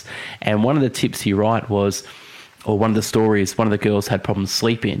intelligence. And one of the tips you write was, or one of the stories, one of the girls had problems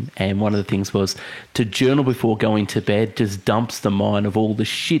sleeping, and one of the things was to journal before going to bed just dumps the mind of all the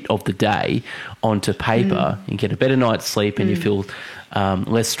shit of the day onto paper, and get a better night's sleep, and you feel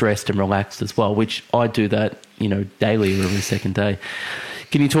less stressed and relaxed as well, which I do that, daily or every second day.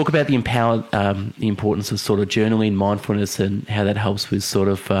 Can you talk about the importance of sort of journaling, mindfulness, and how that helps with sort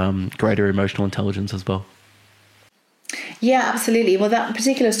of greater emotional intelligence as well? Yeah, absolutely. Well, that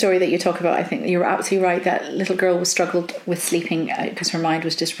particular story that you talk about, I think you're absolutely right. That little girl struggled with sleeping because her mind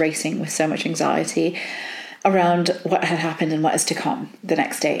was just racing with so much anxiety around what had happened and what is to come the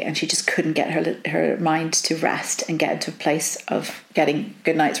next day. And she just couldn't get her mind to rest and get into a place of getting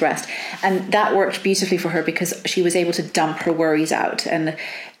good night's rest. And that worked beautifully for her, because she was able to dump her worries out, and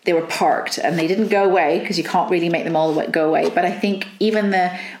they were parked and they didn't go away, because you can't really make them all go away. But I think even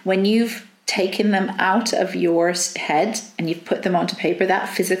when you've taken them out of your head and you've put them onto paper, that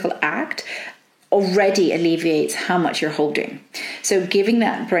physical act already alleviates how much you're holding. So giving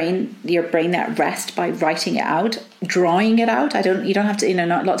your brain that rest by writing it out, drawing it out. You don't have to,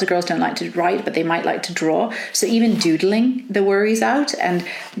 not lots of girls don't like to write, but they might like to draw. So even doodling the worries out and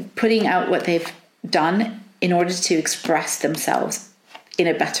putting out what they've done in order to express themselves in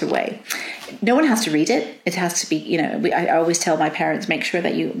a better way. No one has to read it. It has to be, I always tell my parents, make sure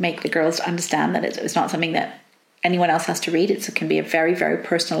that you make the girls understand that it's not something that anyone else has to read. It can be a very, very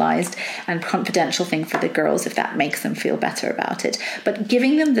personalized and confidential thing for the girls, if that makes them feel better about it. But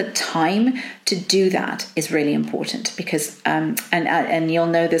giving them the time to do that is really important, because and you'll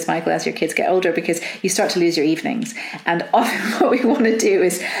know this, Michael, as your kids get older, because you start to lose your evenings. And often what we want to do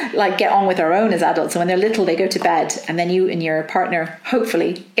is like get on with our own as adults. So when they're little, they go to bed, and then you and your partner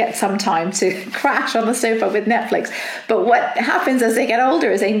hopefully get some time to crash on the sofa with Netflix. But what happens as they get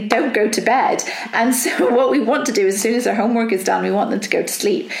older is they don't go to bed. And so what we want to to do is as soon as their homework is done, we want them to go to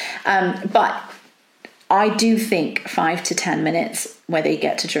sleep. But I do think 5 to 10 minutes where they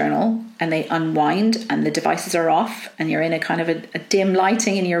get to journal and they unwind and the devices are off and you're in a kind of a dim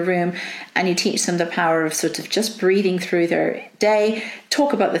lighting in your room, and you teach them the power of sort of just breathing through their day,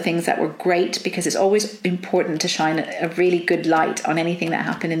 talk about the things that were great, because it's always important to shine a really good light on anything that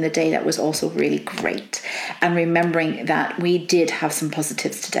happened in the day that was also really great, and remembering that we did have some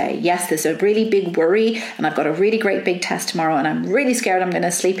positives today. Yes, there's a really big worry and I've got a really great big test tomorrow and I'm really scared I'm going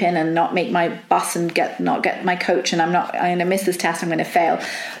to sleep in and not make my bus and not get my coach, and I'm going to miss this test, I'm going to fail.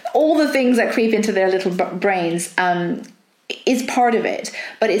 All the things that creep into their little brains is part of it,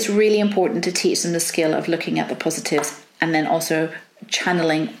 but it's really important to teach them the skill of looking at the positives and then also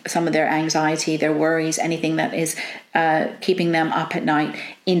channeling some of their anxiety, their worries, anything that is keeping them up at night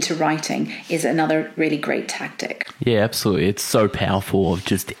into writing is another really great tactic. Yeah, absolutely. It's so powerful of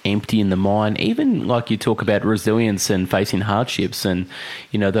just emptying the mind. Even like you talk about resilience and facing hardships and,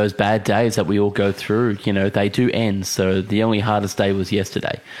 you know, those bad days that we all go through, you know, they do end. So the only hardest day was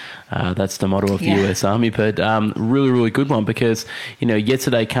yesterday. That's the motto of the US Army, but really, really good one, because, you know,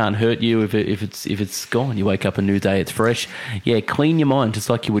 yesterday can't hurt you if it's gone. You wake up a new day, it's fresh. Yeah, clean your mind just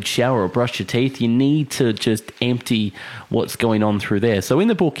like you would shower or brush your teeth. You need to just empty what's going on through there. So in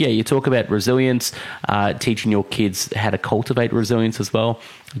the book, you talk about resilience, teaching your kids how to cultivate resilience as well.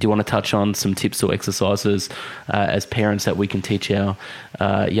 Do you want to touch on some tips or exercises as parents that we can teach our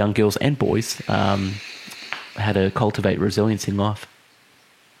young girls and boys how to cultivate resilience in life?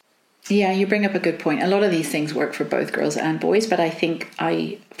 Yeah, you bring up a good point. A lot of these things work for both girls and boys, but I think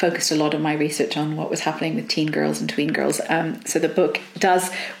I focused a lot of my research on what was happening with teen girls and tween girls. So the book does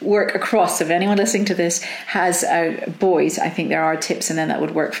work across. So if anyone listening to this has boys, I think there are tips and then that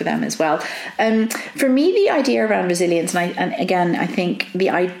would work for them as well. For me, the idea around resilience, and again, I think the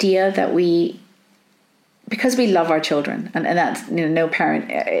idea that because we love our children, and that's, you know, no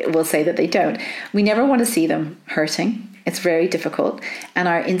parent will say that they don't, we never want to see them hurting. It's very difficult. And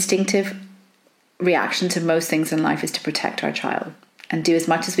our instinctive reaction to most things in life is to protect our child and do as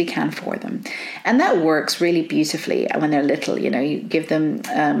much as we can for them. And that works really beautifully when they're little. You know, you give them,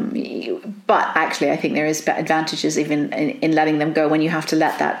 but actually I think there is advantages even in letting them go when you have to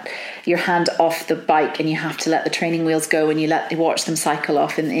let your hand off the bike and you have to let the training wheels go and you watch them cycle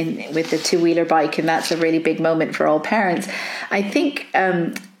off with the two-wheeler bike. And that's a really big moment for all parents. I think,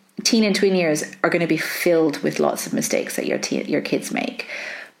 teen and tween years are going to be filled with lots of mistakes that your kids make,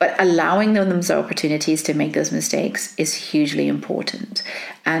 but allowing them those opportunities to make those mistakes is hugely important.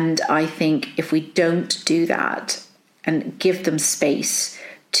 And I think if we don't do that and give them space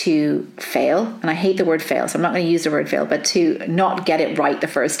to fail, and I hate the word fail, so I'm not going to use the word fail, but to not get it right the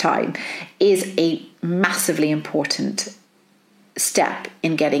first time is a massively important step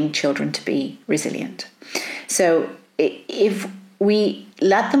in getting children to be resilient. So if we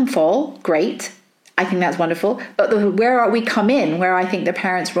let them fall, great. I think that's wonderful. But where we come in, where I think the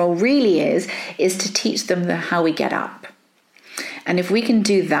parents' role really is to teach them how we get up. And if we can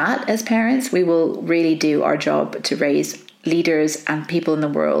do that as parents, we will really do our job to raise leaders and people in the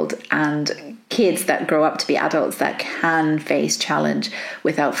world and kids that grow up to be adults that can face challenge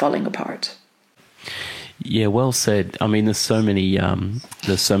without falling apart. Yeah, well said. I mean, there's so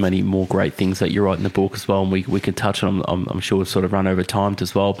many more great things that you write in the book as well, and we can touch on them. I'm sure we've sort of run over time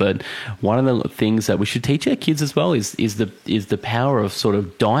as well. But one of the things that we should teach our kids as well is the power of sort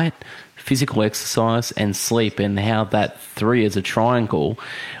of diet, physical exercise, and sleep, and how that three as a triangle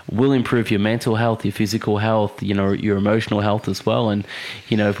will improve your mental health, your physical health, you know, your emotional health as well. And,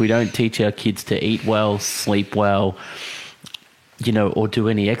 you know, if we don't teach our kids to eat well, sleep well, you know, or do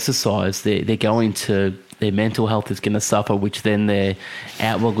any exercise, they're going to, their mental health is going to suffer, which then they're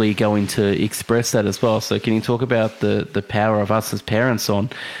outwardly going to express that as well. So can you talk about the power of us as parents on,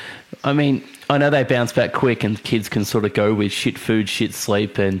 I mean, I know they bounce back quick and kids can sort of go with shit food, shit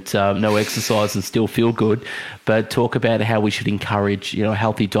sleep and no exercise and still feel good. But talk about how we should encourage, you know, a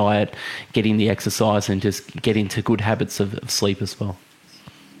healthy diet, getting the exercise and just get into good habits of sleep as well.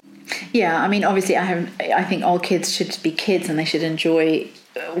 Yeah, I mean, obviously I think all kids should be kids and they should enjoy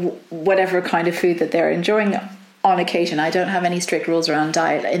whatever kind of food that they're enjoying on occasion. I don't have any strict rules around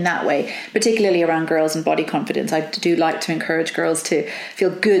diet in that way, particularly around girls and body confidence. I do like to encourage girls to feel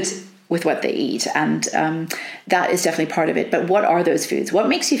good with what they eat, and that is definitely part of it. But what are those foods? What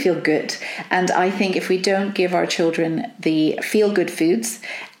makes you feel good? And I think if we don't give our children the feel-good foods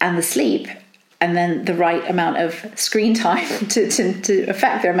and the sleep and then the right amount of screen time to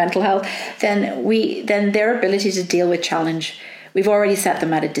affect their mental health, then their ability to deal with challenge, we've already set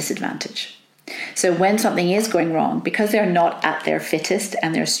them at a disadvantage. So when something is going wrong, because they're not at their fittest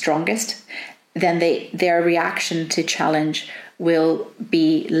and their strongest, then their reaction to challenge will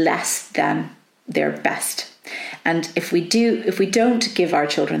be less than their best. And if we don't give our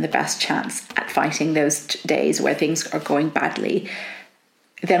children the best chance at fighting those days where things are going badly,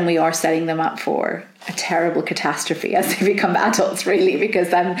 then we are setting them up for a terrible catastrophe as they become adults, really, because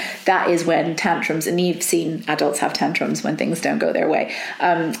then that is when tantrums, and you've seen adults have tantrums when things don't go their way.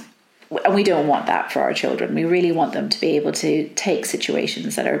 And we don't want that for our children. We really want them to be able to take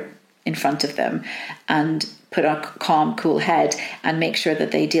situations that are in front of them and put a calm, cool head and make sure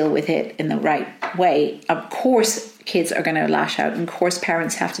that they deal with it in the right way. Of course, kids are going to lash out, and of course,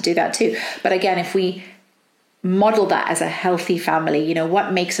 parents have to do that too. But again, if we model that as a healthy family,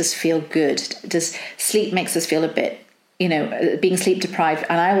 what makes us feel good? Does sleep makes us feel a bit, being sleep deprived?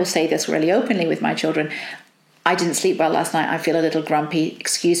 And I will say this really openly with my children. I didn't sleep well last night. I feel a little grumpy.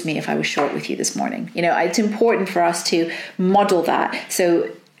 Excuse me if I was short with you this morning. It's important for us to model that. So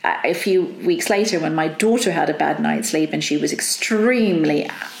a few weeks later, when my daughter had a bad night's sleep and she was extremely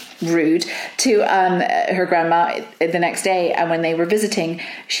rude to her grandma the next day, and when they were visiting,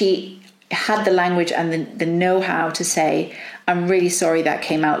 she had the language and the know-how to say, I'm really sorry that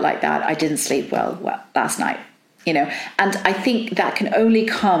came out like that. I didn't sleep well last night. And I think that can only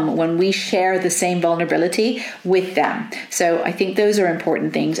come when we share the same vulnerability with them. So I think those are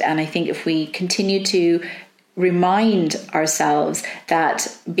important things. And I think if we continue to remind ourselves that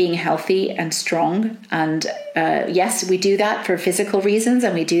being healthy and strong, and yes, we do that for physical reasons,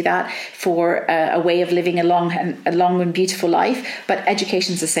 and we do that for a way of living a long and beautiful life, but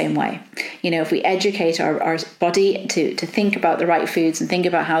education's the same way. If we educate our body to think about the right foods and think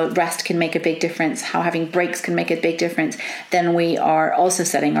about how rest can make a big difference, how having breaks can make a big difference, then we are also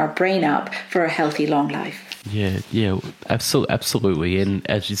setting our brain up for a healthy long life. Yeah, absolutely. And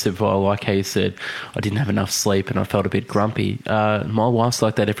as you said, like how you said, I didn't have enough sleep and I felt a bit grumpy. My wife's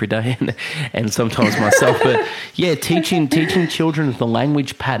like that every day, and sometimes myself. But yeah, teaching children the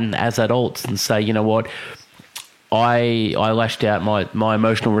language pattern as adults, and say, you know what, I lashed out. My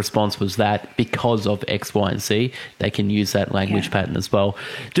emotional response was that because of X, Y, and Z. They can use that language pattern as well.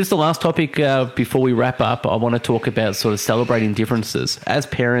 Just the last topic before we wrap up, I want to talk about sort of celebrating differences. As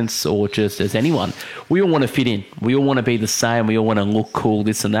parents or just as anyone, we all want to fit in. We all want to be the same. We all want to look cool,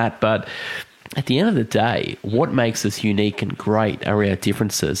 this and that. But at the end of the day, what makes us unique and great are our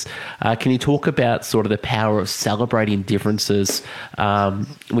differences. Can you talk about sort of the power of celebrating differences,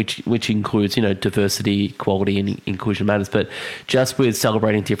 which includes, diversity, equality, and inclusion matters, but just with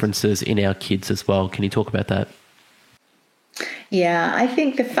celebrating differences in our kids as well? Can you talk about that? Yeah, I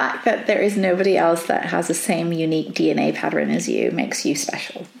think the fact that there is nobody else that has the same unique DNA pattern as you makes you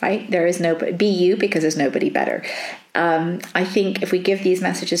special, right? There is nobody, be you, because there's nobody better. I think if we give these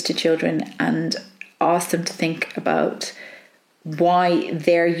messages to children and ask them to think about why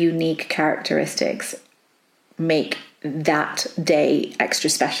their unique characteristics make that day extra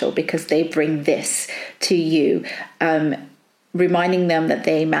special because they bring this to you, reminding them that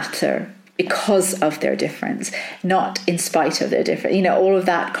they matter because of their difference, not in spite of their difference. All of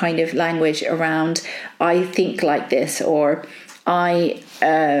that kind of language around, I think like this, or I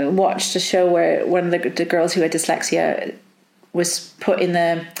watched a show where one of the girls who had dyslexia was put in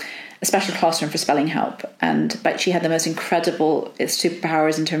a special classroom for spelling help, but she had the most incredible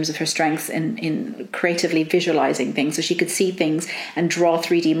superpowers in terms of her strengths in creatively visualizing things, so she could see things and draw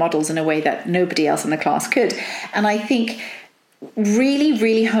 3D models in a way that nobody else in the class could. And I think really,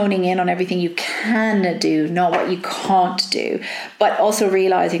 really honing in on everything you can do, not what you can't do, but also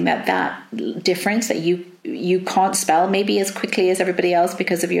realizing that difference that you can't spell maybe as quickly as everybody else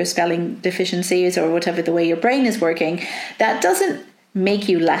because of your spelling deficiencies or whatever the way your brain is working, that doesn't make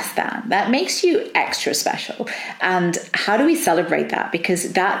you less than. That makes you extra special. And how do we celebrate that? Because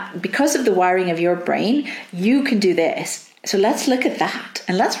of the wiring of your brain, you can do this. So let's look at that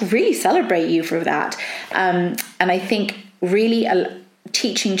and let's really celebrate you for that. And I think really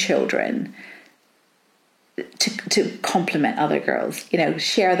teaching children to compliment other girls,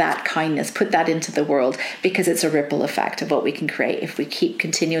 share that kindness, put that into the world, because it's a ripple effect of what we can create if we keep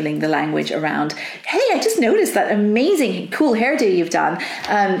continuing the language around, hey, I just noticed that amazing, cool hairdo you've done,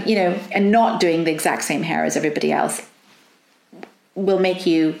 and not doing the exact same hair as everybody else will make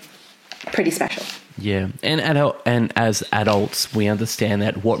you pretty special. Yeah, and as adults, we understand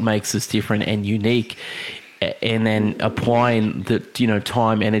that what makes us different and unique, and then applying the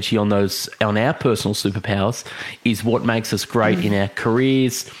time, energy on our personal superpowers is what makes us great in our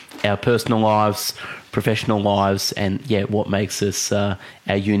careers, our personal lives, professional lives, and what makes us our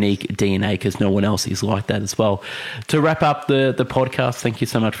unique DNA, because no one else is like that as well. To wrap up the podcast, thank you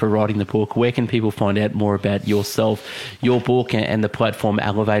so much for writing the book. Where can people find out more about yourself, your book, and the platform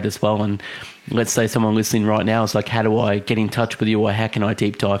Elevate as well? And let's say someone listening right now is like, how do I get in touch with you, or how can I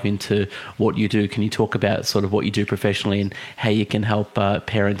deep dive into what you do? Can you talk about sort of what you do professionally and how you can help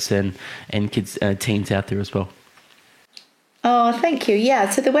parents and kids, teens out there as well? Oh, thank you.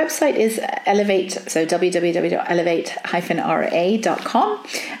 Yeah, so the website is Elevate, so www.elevate-ra.com.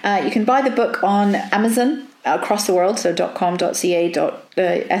 You can buy the book on Amazon across the world, so .com.ca,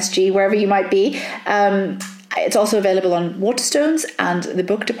 .sg, wherever you might be. It's also available on Waterstones and the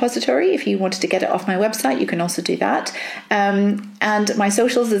Book Depository. If you wanted to get it off my website, you can also do that. And my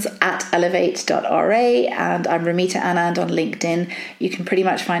socials is at elevate.ra, and I'm Ramita Anand on LinkedIn. You can pretty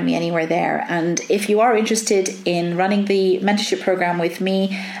much find me anywhere there. And if you are interested in running the mentorship program with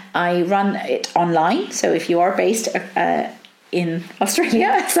me, I run it online. So if you are based in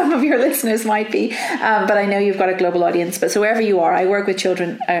Australia, some of your listeners might be, but I know you've got a global audience. But so wherever you are, I work with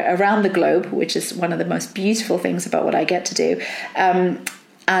children around the globe, which is one of the most beautiful things about what I get to do.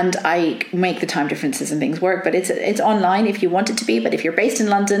 And I make the time differences and things work, but it's online if you want it to be. But if you're based in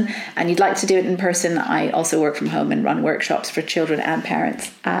London and you'd like to do it in person, I also work from home and run workshops for children and parents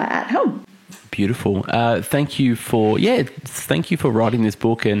at home. Beautiful. Thank you for writing this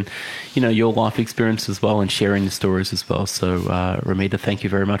book and, your life experience as well, and sharing the stories as well. So, Ramita, thank you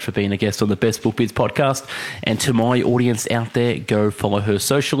very much for being a guest on the Best Book Biz podcast. And to my audience out there, go follow her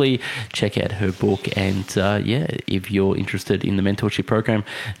socially, check out her book, and if you're interested in the mentorship program,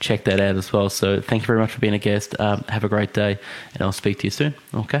 check that out as well. So, thank you very much for being a guest. Have a great day, and I'll speak to you soon.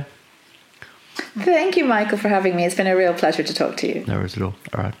 Okay. Thank you, Michael, for having me. It's been a real pleasure to talk to you. No worries at all.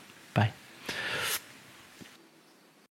 All right.